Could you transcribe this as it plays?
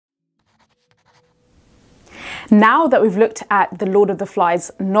Now that we've looked at the Lord of the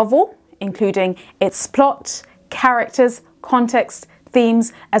Flies novel, including its plot, characters, context,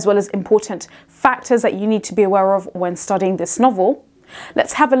 themes, as well as important factors that you need to be aware of when studying this novel,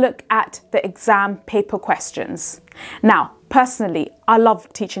 let's have a look at the exam paper questions. Now, personally, I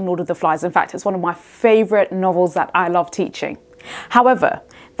love teaching Lord of the Flies. In fact, it's one of my favorite novels that I love teaching. However,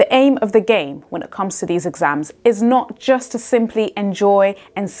 the aim of the game when it comes to these exams is not just to simply enjoy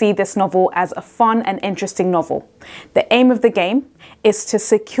and see this novel as a fun and interesting novel. The aim of the game is to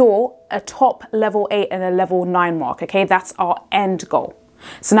secure a top level 8 and a level 9 mark, okay? That's our end goal.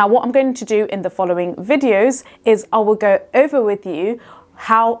 So now what I'm going to do in the following videos is I will go over with you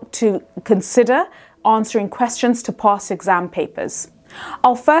how to consider answering questions to pass exam papers.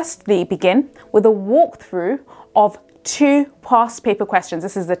 I'll firstly begin with a walkthrough of two past paper questions.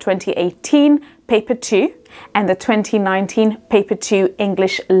 This is the 2018 paper 2 and the 2019 paper 2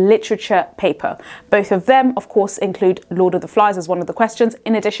 English literature paper. Both of them, of course, include Lord of the Flies as one of the questions,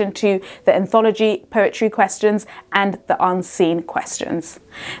 in addition to the anthology poetry questions and the unseen questions.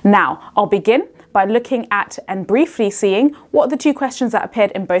 Now, I'll begin by looking at and briefly seeing what are the two questions that appeared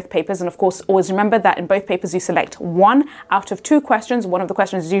in both papers. And of course, always remember that in both papers, you select one out of two questions. One of the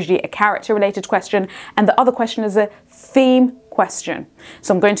questions is usually a character related question, and the other question is a theme question.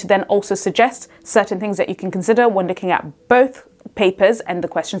 So I'm going to then also suggest certain things that you can consider when looking at both papers and the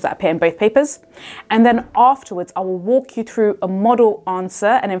questions that appear in both papers. And then afterwards, I will walk you through a model answer.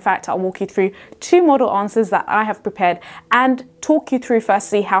 And in fact, I'll walk you through two model answers that I have prepared and talk you through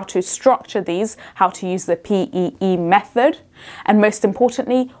firstly how to structure these, how to use the PEE method, and most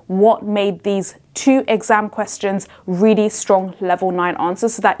importantly, what made these two exam questions really strong level 9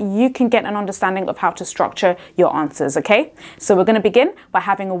 answers so that you can get an understanding of how to structure your answers, okay? So we're going to begin by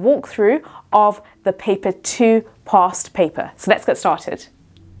having a walkthrough of the paper 2 past paper. So let's get started.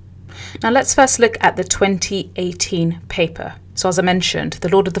 Now let's first look at the 2018 paper. So as I mentioned, The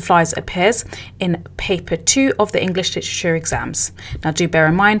Lord of the Flies appears in paper 2 of the English literature exams. Now do bear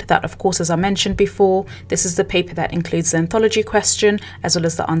in mind that, of course, as I mentioned before, this is the paper that includes the anthology question as well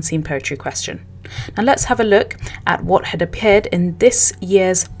as the unseen poetry question. Now let's have a look at what had appeared in this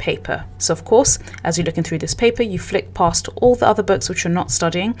year's paper. So of course, as you're looking through this paper, you flick past all the other books which you're not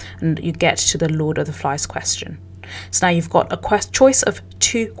studying and you get to the Lord of the Flies question. So now you've got a choice of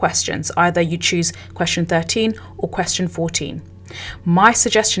two questions. Either you choose question 13 or question 14. My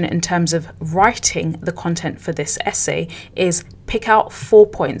suggestion in terms of writing the content for this essay is pick out 4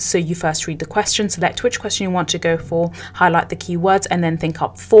 points. So you first read the question, select which question you want to go for, highlight the key words, and then think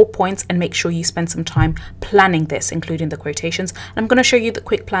up 4 points and make sure you spend some time planning this, including the quotations. And I'm going to show you the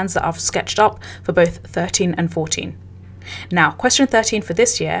quick plans that I've sketched up for both 13 and 14. Now, question 13 for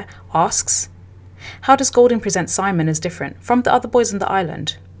this year asks, how does Golding present Simon as different from the other boys on the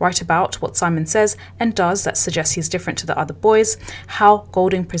island? Write about what Simon says and does that suggests he's different to the other boys, how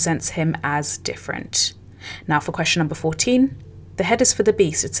Golding presents him as different. Now for question number 14, the head is for the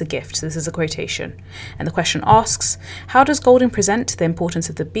beast, it's a gift. This is a quotation. And the question asks, how does Golding present the importance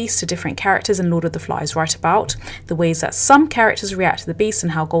of the beast to different characters in Lord of the Flies? Write about the ways that some characters react to the beast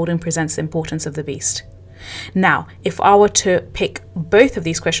and how Golding presents the importance of the beast. Now, if I were to pick both of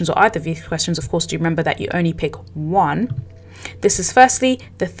these questions or either of these questions, of course, do remember that you only pick one. This is firstly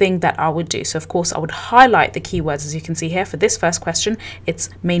the thing that I would do. So of course I would highlight the keywords. As you can see here for this first question, it's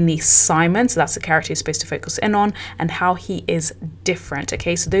mainly Simon. So that's the character you're supposed to focus in on and how he is different.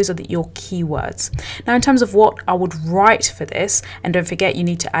 Okay, so those are your keywords. Now in terms of what I would write for this, and don't forget you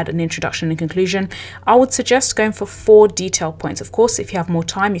need to add an introduction and conclusion, I would suggest going for 4 detail points. Of course, if you have more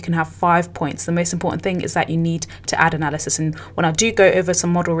time, you can have 5 points. The most important thing is that you need to add analysis. And when I do go over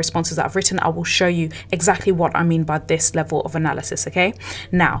some model responses that I've written, I will show you exactly what I mean by this level of analysis, okay?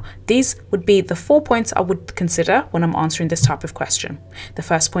 Now, these would be the 4 points I would consider when I'm answering this type of question. The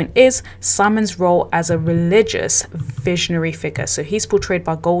first point is Simon's role as a religious visionary figure. So he's portrayed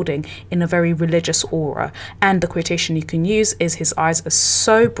by Golding in a very religious aura. And the quotation you can use is his eyes are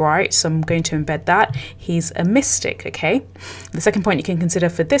so bright, so I'm going to embed that. He's a mystic, okay? The second point you can consider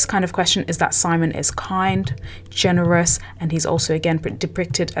for this kind of question is that Simon is kind, generous, and he's also again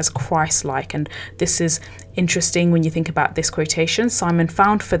depicted as Christ-like. And this is interesting when you think about this quotation. Simon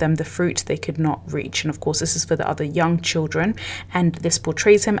found for them the fruit they could not reach. And of course, this is for the other young children. And this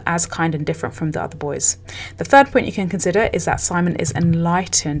portrays him as kind and different from the other boys. The third point you can consider is that Simon is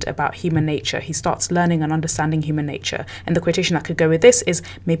enlightened about human nature. He starts learning and understanding human nature. And the quotation that could go with this is,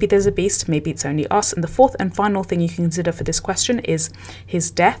 maybe there's a beast, maybe it's only us. And the fourth and final thing you can consider for this question is his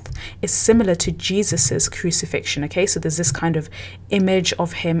death is similar to Jesus's crucifixion. Okay, so there's this kind of image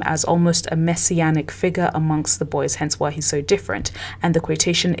of him as almost a messianic figure, a amongst the boys, hence why he's so different. And the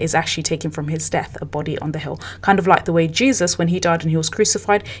quotation is actually taken from his death, a body on the hill. Kind of like the way Jesus, when he died and he was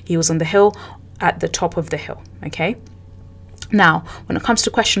crucified, he was on the hill, at the top of the hill, okay? Now, when it comes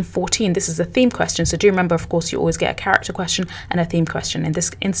to question 14, this is a theme question. So do remember, of course, you always get a character question and a theme question. In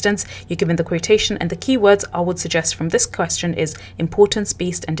this instance, you're given the quotation, and the keywords I would suggest from this question is importance,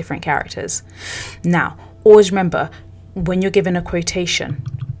 beast, and different characters. Now, always remember, when you're given a quotation,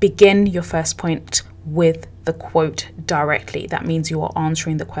 begin your first point with the quote directly. That means you are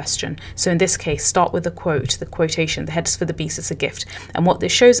answering the question. So in this case, start with the quote, the quotation, the heads for the beast is a gift. And what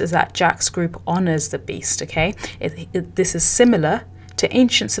this shows is that Jack's group honors the beast, okay? This is similar to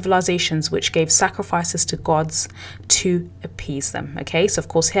ancient civilizations which gave sacrifices to gods to appease them, okay? So of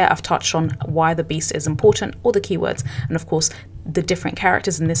course here I've touched on why the beast is important, all the keywords, and of course the different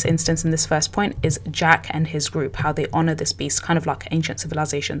characters in this instance, in this first point, is Jack and his group, how they honor this beast, kind of like ancient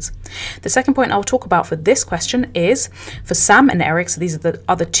civilizations. The second point I'll talk about for this question is for Sam and Eric, so these are the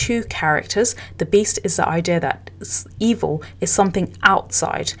other two characters, the beast is the idea that evil is something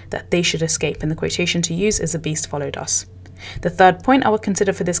outside that they should escape, and the quotation to use is the beast followed us. The third point I would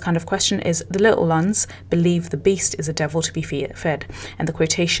consider for this kind of question is the little ones believe the beast is a devil to be fed. And the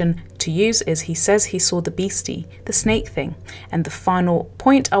quotation to use is he says he saw the beastie, the snake thing. And the final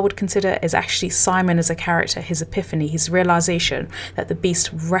point I would consider is actually Simon as a character, his epiphany, his realization that the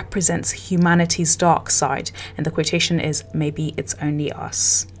beast represents humanity's dark side. And the quotation is maybe it's only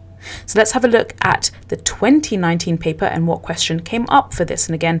us. So let's have a look at the 2019 paper and what question came up for this.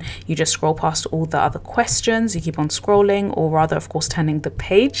 And again, you just scroll past all the other questions, you keep on scrolling, or rather, of course, turning the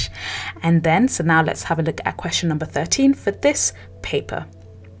page. And then, so now let's have a look at question number 13 for this paper.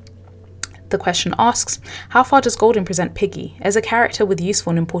 The question asks, how far does Golding present Piggy? As a character with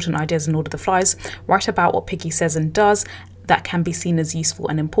useful and important ideas in Lord of the Flies, write about what Piggy says and does that can be seen as useful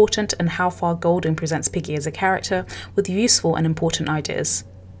and important, and how far Golding presents Piggy as a character with useful and important ideas.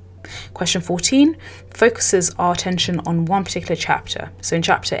 Question 14 focuses our attention on one particular chapter. So in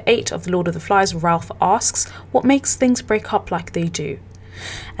chapter 8 of The Lord of the Flies, Ralph asks, what makes things break up like they do?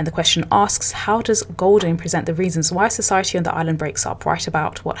 And the question asks, how does Golding present the reasons why society on the island breaks up? Write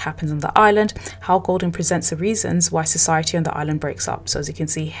about what happens on the island, how Golding presents the reasons why society on the island breaks up. So as you can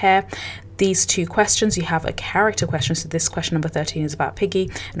see here, these two questions, you have a character question. So this question number 13 is about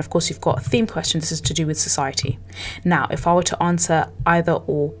Piggy. And of course, you've got a theme question. This is to do with society. Now, if I were to answer either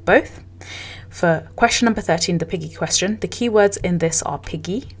or both, for question number 13, the Piggy question, the keywords in this are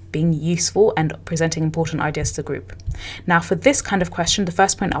Piggy, being useful and presenting important ideas to the group. Now for this kind of question, the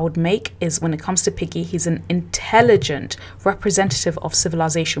first point I would make is when it comes to Piggy, he's an intelligent representative of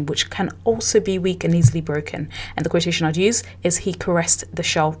civilization, which can also be weak and easily broken. And the quotation I'd use is he caressed the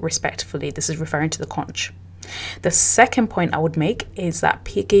shell respectfully. This is referring to the conch. The second point I would make is that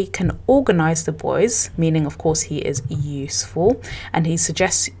Piggy can organize the boys, meaning of course he is useful, and he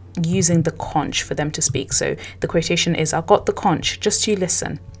suggests using the conch for them to speak. So the quotation is, I've got the conch, just you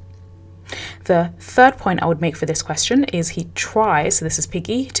listen. The third point I would make for this question is he tries, so this is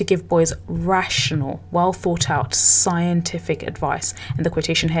Piggy, to give boys rational, well thought out, scientific advice. And the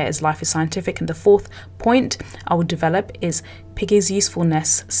quotation here is life is scientific. And the fourth point I would develop is Piggy's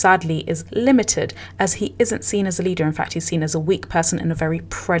usefulness, sadly, is limited as he isn't seen as a leader. In fact, he's seen as a weak person in a very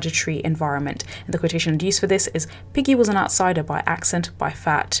predatory environment. And the quotation I'd use for this is Piggy was an outsider by accent, by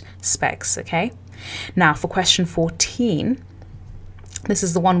fat, specs, okay? Now for question 14, this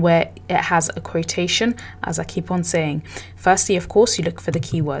is the one where it has a quotation, as I keep on saying. Firstly, of course, you look for the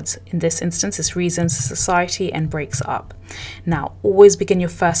keywords. In this instance, it's reasons, society, and breaks up. Now, always begin your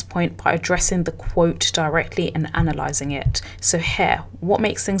first point by addressing the quote directly and analysing it. So here, what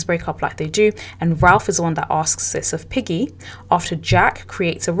makes things break up like they do? And Ralph is the one that asks this of Piggy after Jack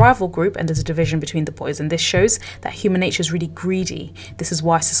creates a rival group and there's a division between the boys. And this shows that human nature is really greedy. This is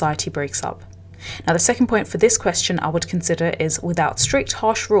why society breaks up. Now, the second point for this question I would consider is without strict,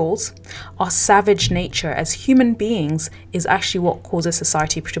 harsh rules, our savage nature as human beings is actually what causes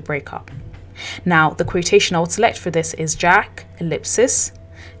society to break up. Now, the quotation I would select for this is Jack, ellipsis,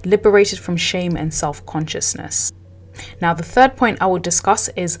 liberated from shame and self-consciousness. Now, the third point I will discuss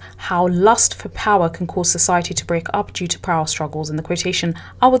is how lust for power can cause society to break up due to power struggles. And the quotation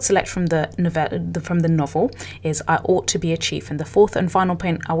I would select from the novel is I ought to be a chief. And the fourth and final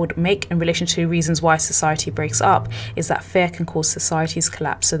point I would make in relation to reasons why society breaks up is that fear can cause society's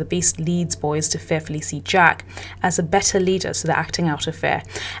collapse. So the beast leads boys to fearfully see Jack as a better leader, so they're acting out of fear.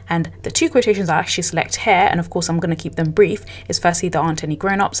 And the two quotations I actually select here, and of course I'm going to keep them brief, is firstly there aren't any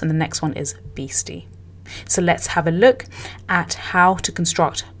grown-ups, and the next one is beastie. So let's have a look at how to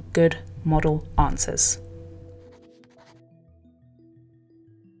construct good model answers.